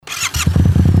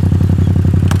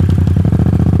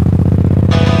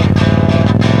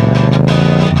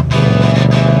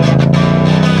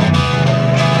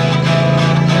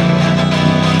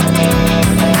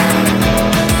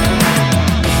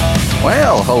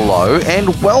hello,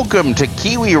 and welcome to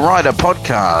Kiwi Rider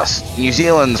Podcast, New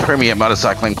Zealand's premier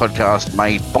motorcycling podcast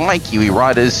made by Kiwi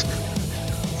riders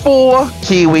for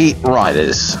Kiwi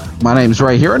riders. My name's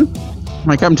Ray Heron.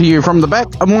 I come to you from the back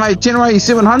of my Tenere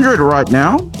 700 right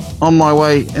now, on my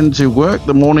way into work,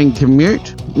 the morning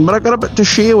commute, but I've got a bit to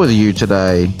share with you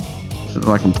today, so that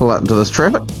I can pull out into this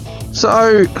traffic.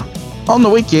 So, on the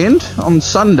weekend, on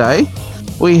Sunday,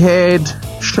 we had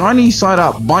Shiny Side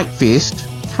Up Bike Fest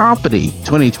Kapiti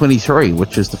 2023,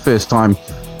 which is the first time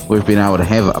we've been able to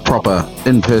have a proper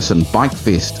in-person bike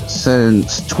fest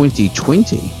since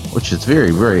 2020, which is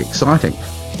very, very exciting.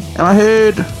 And I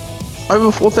heard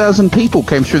over 4,000 people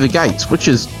came through the gates, which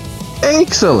is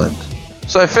excellent.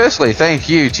 So firstly, thank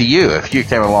you to you if you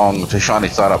came along to Shiny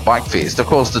Side Up Bike Fest. Of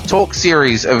course, the Talk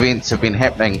Series events have been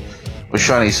happening with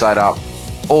Shiny Side Up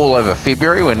all over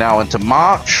February. We're now into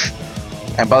March.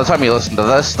 And by the time you listen to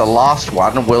this, the last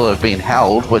one will have been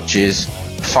held, which is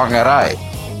Whangarei.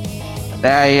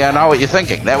 Now, you know what you're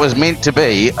thinking. That was meant to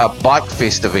be a bike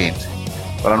fest event.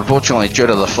 But unfortunately, due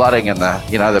to the flooding and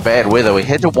the bad weather, we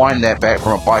had to wind that back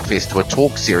from a bike fest to a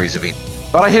Talk Series event.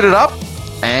 But I hit it up,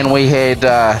 and we had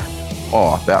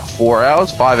about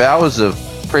 5 hours of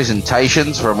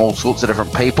presentations from all sorts of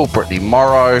different people. Brittany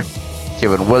Morrow,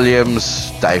 Kevin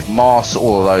Williams, Dave Moss,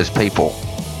 all of those people.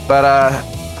 But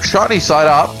Shiny Side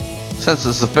Up, since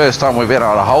it's the first time we've been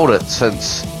able to hold it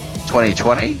since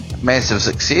 2020, massive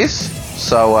success.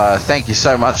 So thank you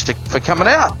so much for coming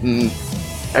out and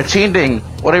attending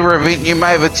whatever event you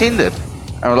may have attended.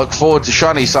 And we look forward to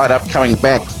Shiny Side Up coming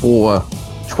back for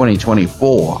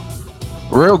 2024.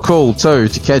 Real cool too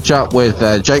to catch up with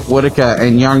Jake Whitaker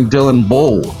and young Dylan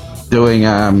Ball doing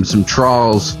some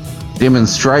trials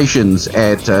demonstrations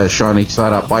at Shiny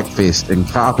Side Up Bike Fest in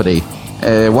Kapiti.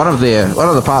 One of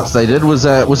the parts they did was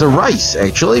a race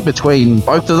actually between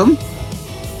both of them,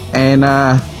 and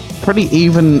pretty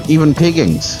even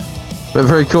peggings. But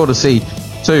very cool to see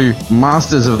two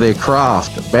masters of their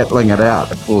craft battling it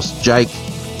out. Of course, Jake,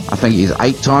 I think he's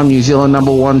 8-time New Zealand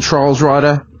 #1 trials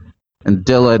rider, and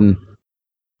Dylan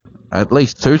at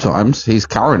least 2 times. He's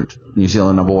current New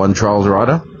Zealand #1 trials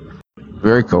rider.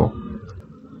 Very cool.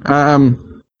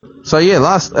 So yeah,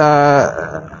 last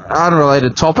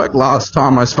unrelated topic. Last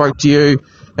time I spoke to you,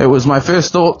 it was my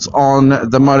first thoughts on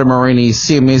the Motomorini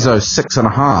CMezzo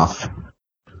 6.5,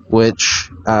 which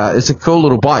is a cool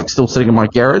little bike still sitting in my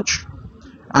garage.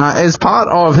 As part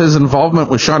of his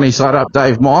involvement with Shiny Side Up,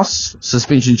 Dave Moss,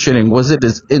 suspension tuning wizard,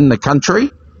 is in the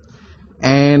country,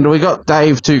 and we got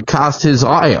Dave to cast his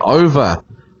eye over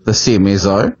the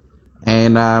CMezzo,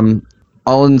 and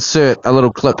I'll insert a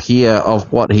little clip here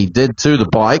of what he did to the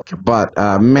bike, but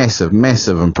massive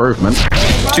improvement.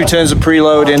 2 turns of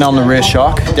preload in on the rear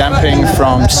shock, damping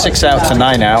from 6 out to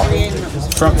 9 out.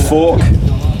 Front fork,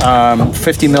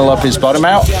 50 mil up his bottom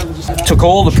out. Took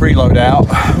all the preload out,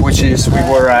 which is, we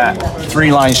were at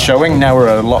 3 lines showing, now we're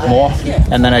at a lot more.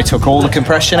 And then I took all the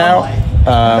compression out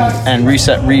and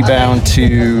reset rebound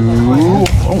to...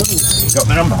 got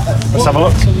the number. Let's have a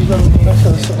look.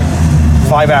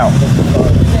 5 out.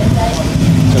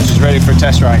 So she's ready for a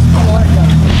test ride.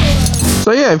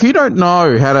 So yeah, if you don't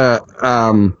know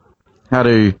how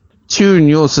to tune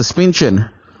your suspension,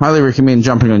 highly recommend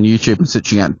jumping on YouTube and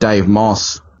searching out Dave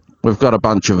Moss. We've got a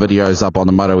bunch of videos up on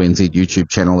the Moto NZ YouTube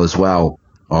channel as well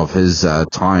of his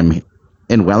time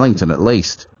in Wellington at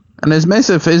least. And his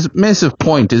massive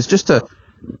point is just to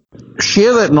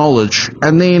share that knowledge,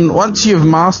 and then once you've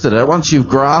mastered it, once you've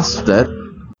grasped it,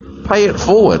 pay it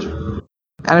forward.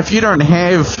 And if you don't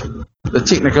have the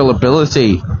technical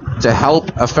ability to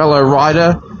help a fellow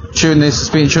rider tune their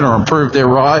suspension or improve their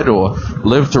ride or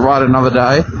live to ride another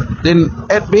day, then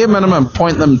at bare minimum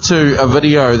point them to a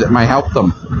video that may help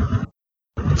them.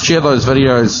 Share those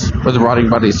videos with riding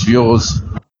buddies of yours,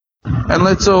 and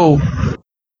let's all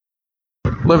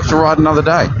live to ride another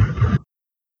day.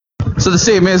 So the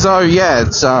CMezzo, yeah,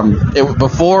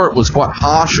 before it was quite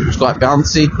harsh, it was quite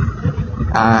bouncy,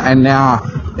 and now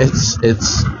it's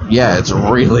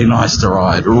really nice to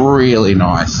ride, really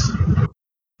nice.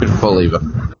 Beautiful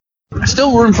even.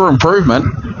 Still room for improvement,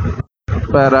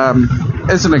 but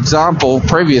as an example,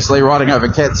 previously riding over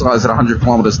cat's eyes at 100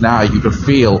 kilometers an hour, you could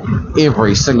feel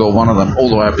every single one of them all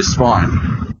the way up your spine.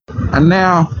 And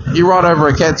now you ride over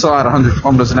a cat's eye at 100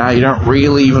 kilometers an hour, you don't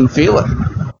really even feel it.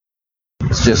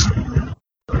 It's just,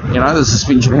 the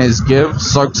suspension has give,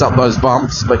 soaks up those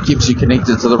bumps, but keeps you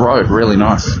connected to the road. Really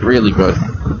nice, really good.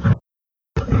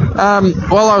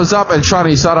 While I was up at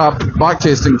Shiny Side Up Bike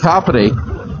Fest in Kapiti,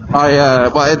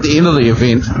 at the end of the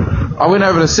event, I went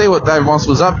over to see what Dave Moss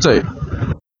was up to.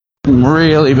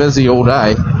 Really busy all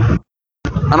day.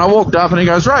 And I walked up and he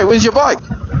goes, "Ray, where's your bike?"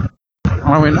 And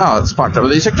I went, oh, it's fucked up.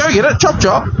 And he said, go get it, chop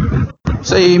chop.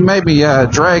 So he made me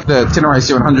drag the Tenere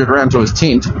 700 around to his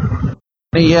tent.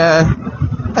 He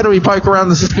had me poke around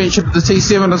the suspension of the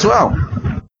T7 as well.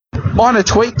 Minor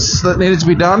tweaks that needed to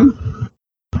be done,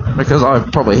 because I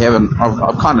probably haven't,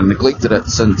 I've kind of neglected it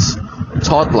since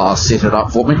Todd last set it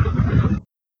up for me.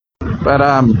 But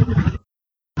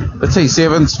the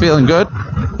T7's feeling good.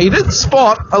 He did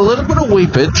spot a little bit of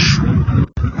weepage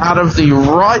out of the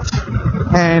right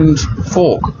hand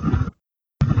fork,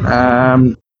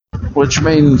 which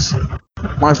means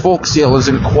my fork seal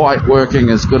isn't quite working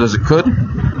as good as it could.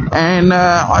 And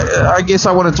I guess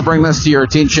I wanted to bring this to your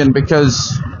attention,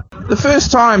 because the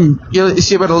first time you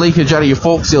see a bit of leakage out of your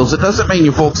fork seals, it doesn't mean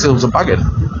your fork seals are buggered.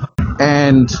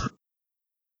 And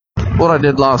what I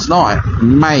did last night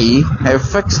may have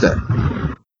fixed it.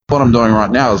 What I'm doing right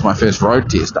now is my first road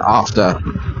test after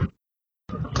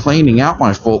cleaning out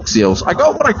my fork seals. I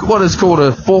got what is called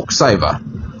a fork saver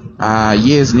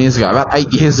years and years ago, about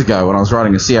 8 years ago, when I was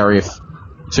riding a CRF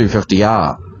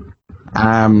 250R.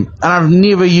 And I've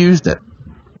never used it,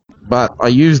 but I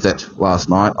used it last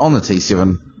night on the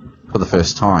T7 for the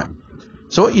first time.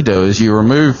 So what you do is you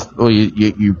remove, or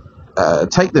you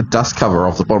take the dust cover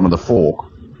off the bottom of the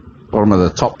fork, bottom of the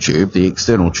top tube, the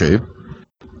external tube,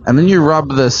 and then you run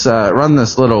this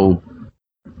little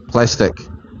plastic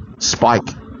spike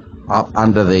up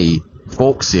under the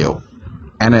fork seal,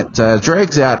 and it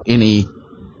drags out any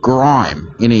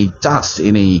grime, any dust,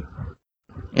 any,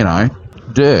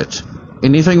 dirt,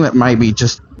 anything that may be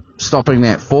just stopping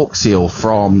that fork seal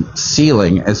from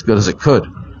sealing as good as it could.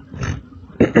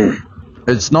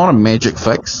 It's not a magic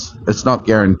fix. It's not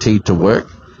guaranteed to work,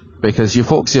 because your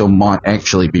fork seal might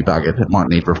actually be buggered. It might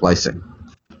need replacing.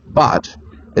 But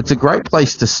it's a great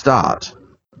place to start.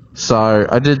 So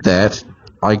I did that.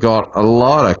 I got a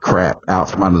lot of crap out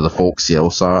from under the fork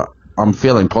seal, so I'm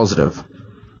feeling positive.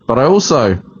 But I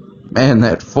also,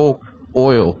 that fork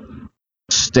oil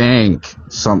stank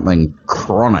something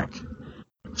chronic.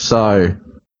 So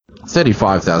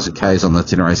 35,000 Ks on the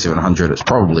Tenere 700, it's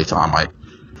probably time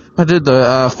I did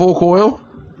the fork oil.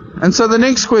 And so the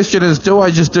next question is, do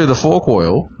I just do the fork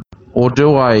oil, or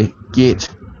do I get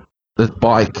the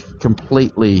bike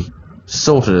completely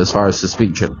sorted as far as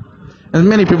suspension? And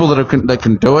many people that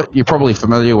can do it. You're probably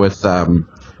familiar with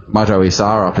Moto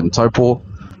SR up in Taupo,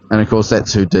 and of course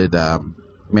that's who did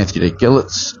Matthew D.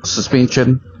 Gillett's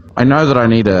suspension. I know that I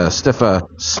need a stiffer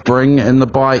spring in the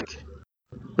bike,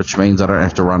 which means I don't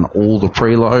have to run all the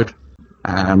preload.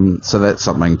 So that's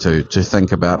something to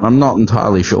think about. And I'm not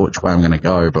entirely sure which way I'm going to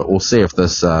go, but we'll see if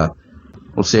this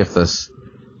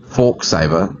fork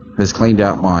saver has cleaned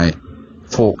out my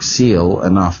fork seal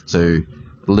enough to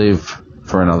live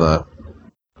for another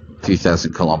few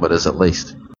thousand kilometers at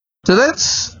least. So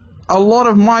that's a lot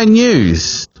of my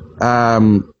news.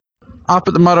 Up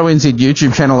at the Moto NZ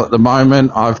YouTube channel at the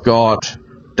moment, I've got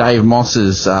Dave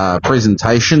Moss's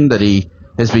presentation that he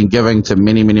has been giving to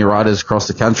many, many riders across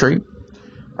the country.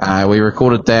 We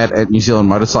recorded that at New Zealand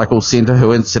Motorcycle Centre,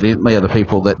 who incidentally are the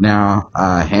people that now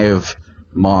have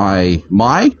my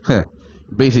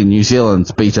Beta New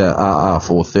Zealand's Beta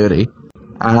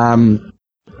RR430.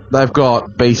 They've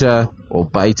got Beta or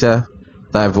Beta.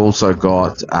 They've also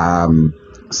got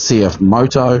CF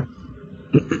Moto.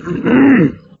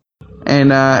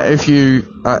 And if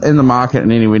you are in the market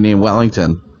and anywhere near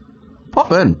Wellington,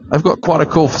 pop in. They've got quite a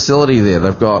cool facility there.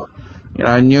 They've got,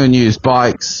 new and used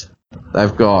bikes.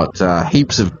 They've got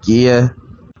heaps of gear,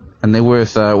 and they're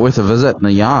worth a visit and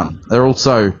a yarn. They're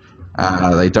also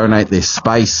they donate their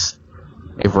space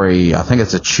every, I think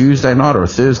it's a Tuesday night or a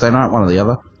Thursday night, one or the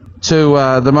other,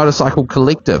 to the Motorcycle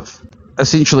Collective.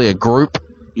 Essentially a group.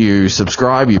 You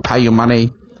subscribe, you pay your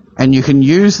money, and you can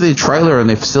use their trailer and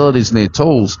their facilities and their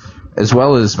tools, as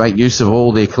well as make use of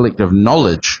all their collective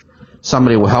knowledge.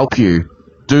 Somebody will help you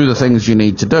do the things you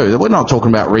need to do. We're not talking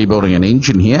about rebuilding an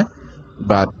engine here,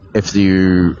 but if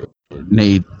you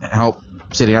need help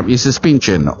setting up your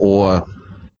suspension, or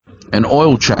an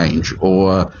oil change,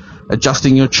 or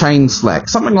adjusting your chain slack,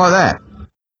 something like that,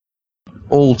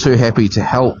 all too happy to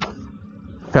help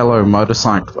fellow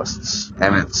motorcyclists.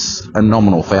 And it's a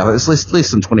nominal fee. It's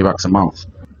less than $20 a month.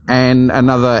 And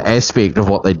another aspect of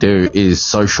what they do is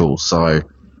social. So,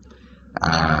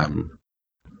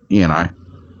 you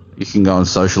can go and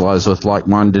socialize with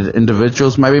like-minded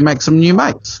individuals, maybe make some new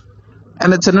mates.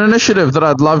 And it's an initiative that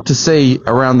I'd love to see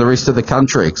around the rest of the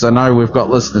country, because I know we've got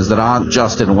listeners that aren't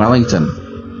just in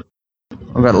Wellington.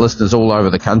 We've got listeners all over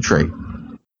the country.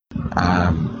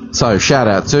 So shout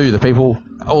out to the people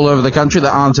all over the country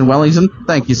that aren't in Wellington.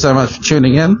 Thank you so much for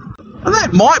tuning in. And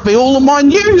that might be all of my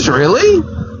news, really.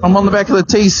 I'm on the back of the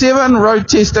T7, road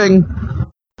testing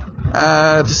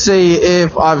to see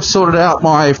if I've sorted out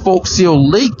my fork seal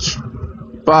leak,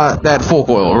 but that fork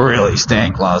oil really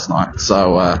stank last night,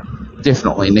 so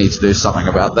definitely need to do something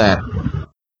about that.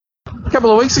 A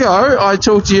couple of weeks ago, I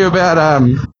talked to you about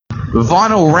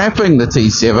vinyl wrapping the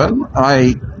T7.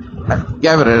 I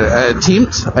gave it an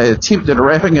attempt. I attempted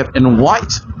wrapping it in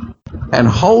white, and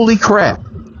holy crap,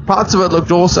 parts of it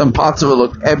looked awesome, parts of it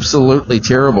looked absolutely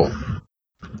terrible.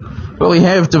 But we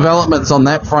have developments on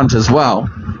that front as well.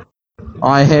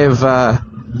 I have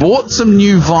bought some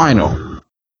new vinyl.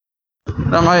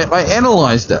 Now, I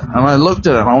analysed it, and I looked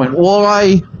at it, and I went,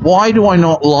 why do I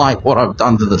not like what I've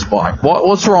done to this bike?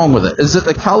 What's wrong with it? Is it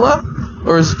the colour,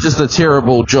 or is it just a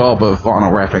terrible job of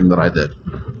vinyl wrapping that I did?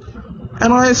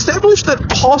 And I established that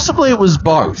possibly it was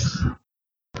both.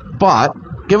 But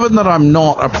given that I'm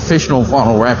not a professional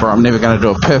vinyl wrapper, I'm never going to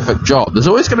do a perfect job. There's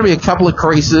always going to be a couple of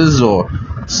creases or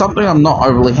something I'm not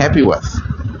overly happy with.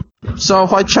 So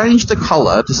if I change the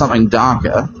colour to something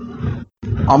darker,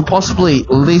 I'm possibly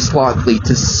less likely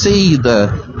to see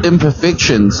the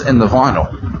imperfections in the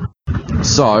vinyl.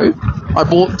 So I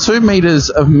bought 2 meters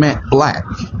of matte black.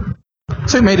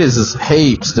 2 meters is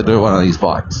heaps to do one of these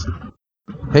bikes.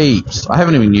 Heaps. I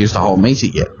haven't even used a whole meter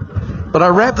yet. But I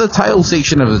wrapped the tail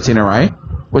section of the Tenere,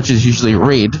 which is usually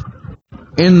red,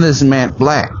 in this matte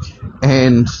black,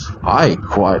 and I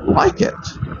quite like it.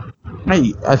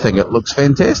 I think it looks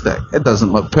fantastic. It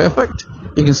doesn't look perfect.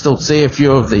 You can still see a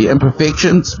few of the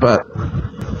imperfections, but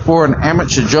for an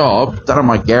amateur job done in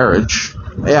my garage,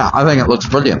 yeah, I think it looks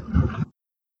brilliant.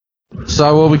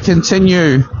 So will we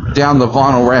continue down the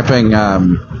vinyl wrapping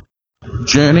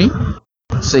journey,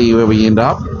 see where we end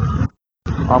up.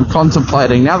 I'm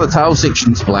contemplating, now the tail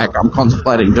section's black, I'm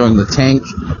contemplating doing the tank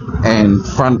and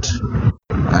front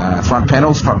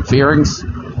panels, front fairings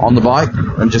on the bike,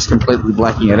 and just completely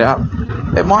blacking it out.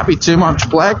 It might be too much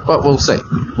black, but we'll see.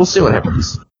 We'll see what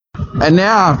happens. And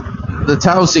now the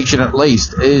tail section at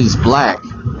least is black.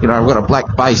 You know, I've got a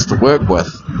black base to work with.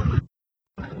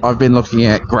 I've been looking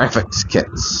at graphics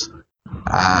kits.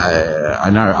 I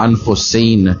know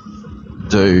Unforeseen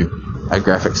do a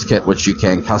graphics kit which you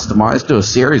can customize, do a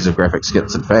series of graphics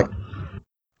kits in fact.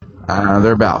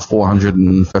 They're about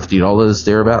 $450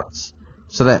 thereabouts.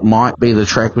 So that might be the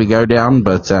track we go down,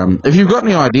 but if you've got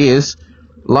any ideas,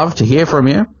 love to hear from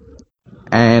you.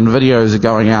 And videos are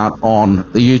going out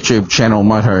on the YouTube channel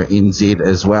Moto NZ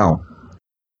as well.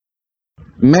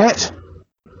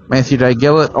 Matthew Day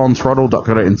Gillett on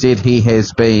throttle.co.nz. He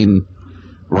has been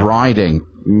riding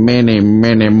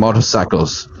many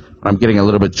motorcycles. I'm getting a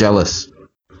little bit jealous.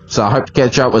 So I hope to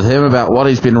catch up with him about what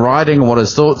he's been riding and what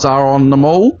his thoughts are on them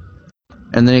all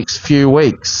in the next few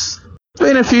weeks.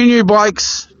 There's been a few new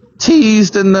bikes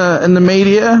teased in the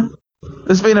media.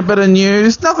 There's been a bit of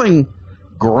news, nothing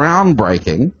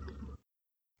groundbreaking.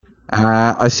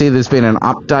 I see there's been an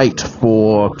update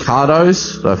for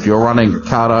Cardos. So if you're running a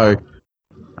Cardo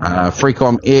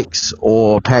Freecom X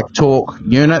or Pack Talk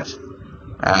unit,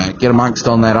 get amongst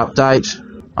on that update.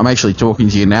 I'm actually talking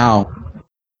to you now,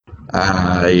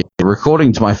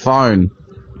 recording to my phone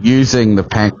using the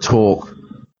Pack Talk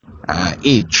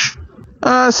Edge.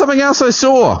 Something else I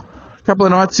saw a couple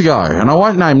of nights ago, and I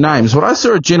won't name names, but I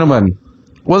saw a gentleman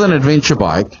with an adventure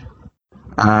bike.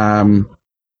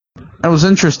 It was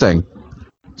interesting.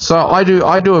 So I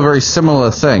do a very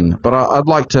similar thing, but I'd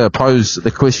like to pose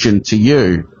the question to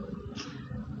you.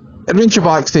 Adventure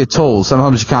bikes, they're tall.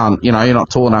 Sometimes you can't, you're not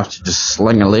tall enough to just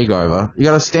sling a leg over. You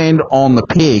got to stand on the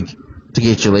peg to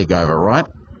get your leg over, right?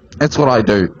 That's what I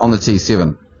do on the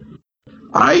T7.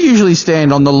 I usually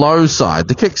stand on the low side,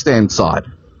 the kickstand side,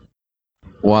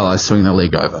 while I swing the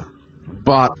leg over.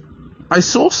 But I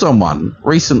saw someone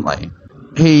recently.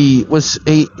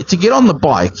 To get on the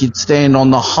bike, you'd stand on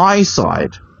the high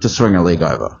side to swing a leg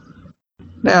over.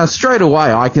 Now, straight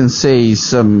away, I can see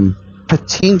some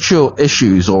potential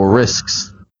issues or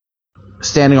risks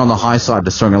standing on the high side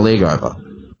to swing a leg over.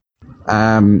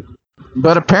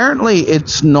 But apparently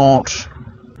it's not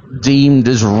deemed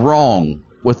as wrong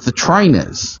with the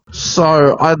trainers.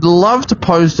 So I'd love to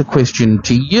pose the question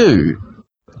to you.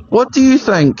 What do you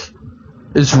think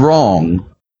is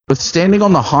wrong with standing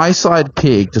on the high side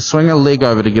peg to swing a leg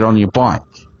over to get on your bike?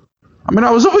 I mean,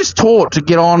 I was always taught to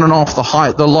get on and off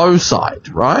the low side,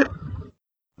 right?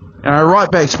 Right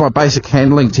back to my basic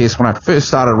handling test when I first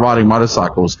started riding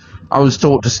motorcycles, I was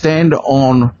taught to stand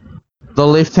on the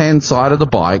left-hand side of the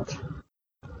bike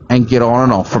and get on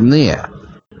and off from there.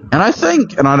 And I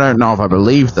think, and I don't know if I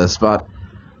believe this, but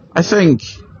I think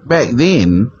back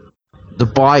then, the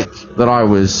bike that I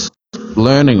was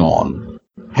learning on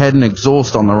had an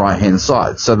exhaust on the right-hand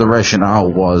side. So the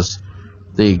rationale was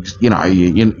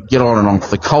you get on and off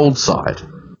the cold side.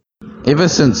 Ever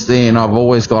since then, I've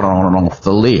always got on and off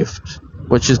the left,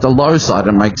 which is the low side.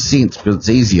 It makes sense because it's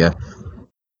easier.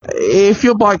 If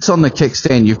your bike's on the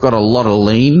kickstand, you've got a lot of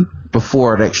lean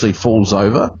before it actually falls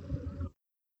over.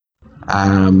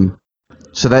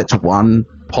 So that's one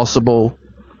possible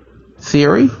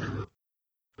theory.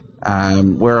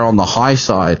 Where on the high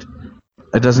side,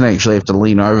 it doesn't actually have to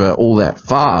lean over all that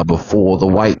far before the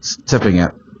weight's tipping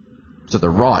it to the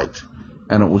right,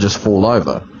 and it will just fall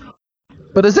over.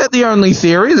 But is that the only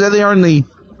theory? Is that the only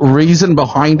reason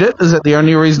behind it? Is that the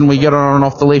only reason we get on and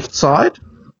off the left side?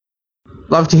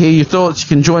 Love to hear your thoughts. You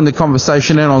can join the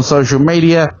conversation in on social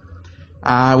media.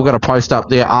 We've got a post up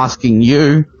there asking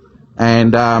you,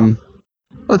 and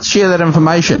let's share that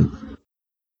information.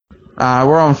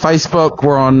 We're on Facebook,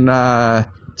 we're on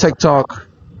TikTok,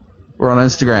 we're on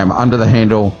Instagram under the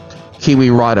handle Kiwi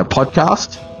Rider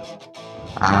Podcast.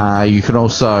 You can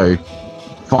also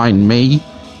find me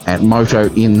at Moto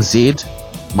NZ,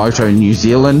 Moto New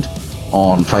Zealand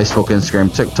on Facebook,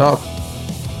 Instagram, TikTok.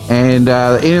 And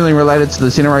anything related to the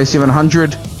Tenere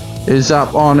 700 is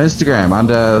up on Instagram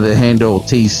under the handle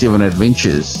T7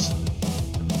 Adventures.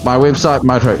 My website,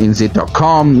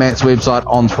 motonz.com. Matt's website,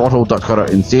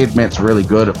 onthrottle.co.nz. Matt's really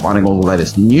good at finding all the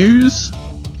latest news.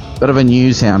 Bit of a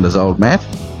news hound is old Matt.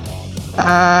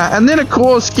 And then, of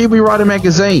course, Kiwi Rider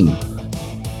Magazine.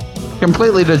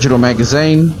 Completely digital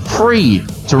magazine, free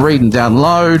to read and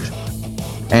download.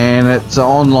 And it's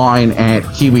online at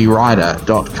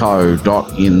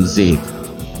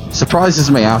kiwirider.co.nz. Surprises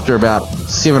me after about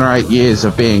 7 or 8 years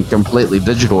of being completely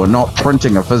digital and not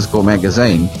printing a physical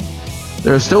magazine.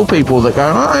 There are still people that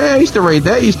go, oh yeah, I used to read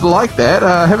that, I used to like that,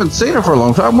 I haven't seen it for a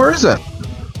long time, where is it?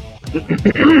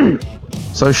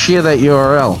 So share that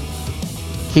URL,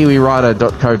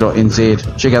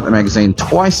 kiwirider.co.nz. Check out the magazine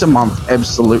twice a month,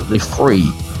 absolutely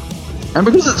free. And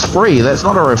because it's free, that's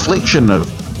not a reflection of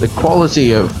the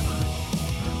quality of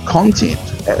content,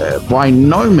 by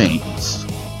no means.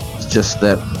 It's just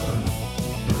that,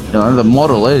 the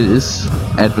model is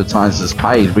advertisers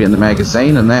pay to be in the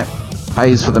magazine, and that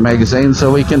pays for the magazine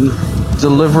so we can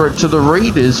deliver it to the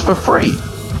readers for free.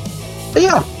 But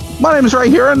yeah, my name is Ray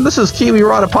Heron. This is Kiwi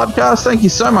Rider Podcast. Thank you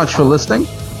so much for listening.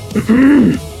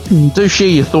 Do share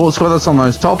your thoughts with us on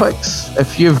those topics.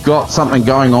 If you've got something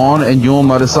going on in your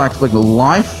motorcycling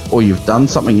life, or you've done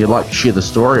something you'd like to share the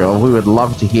story of, we would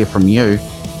love to hear from you.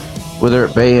 Whether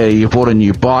it be you've bought a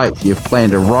new bike, you've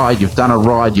planned a ride, you've done a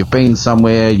ride, you've been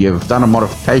somewhere, you've done a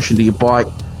modification to your bike.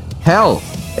 Hell,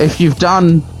 if you've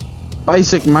done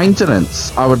basic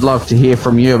maintenance, I would love to hear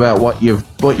from you about what your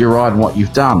ride and what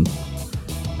you've done.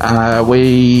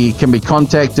 We can be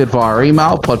contacted via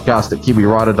email,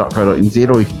 podcast@kiwirider.co.nz,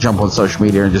 or you can jump on social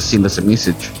media and just send us a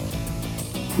message.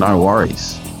 No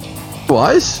worries.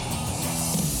 Otherwise,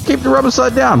 keep the rubber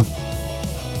side down.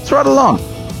 Let's ride along.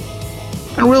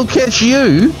 And we'll catch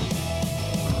you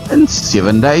in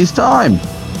 7 days' time.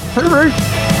 Hooroo!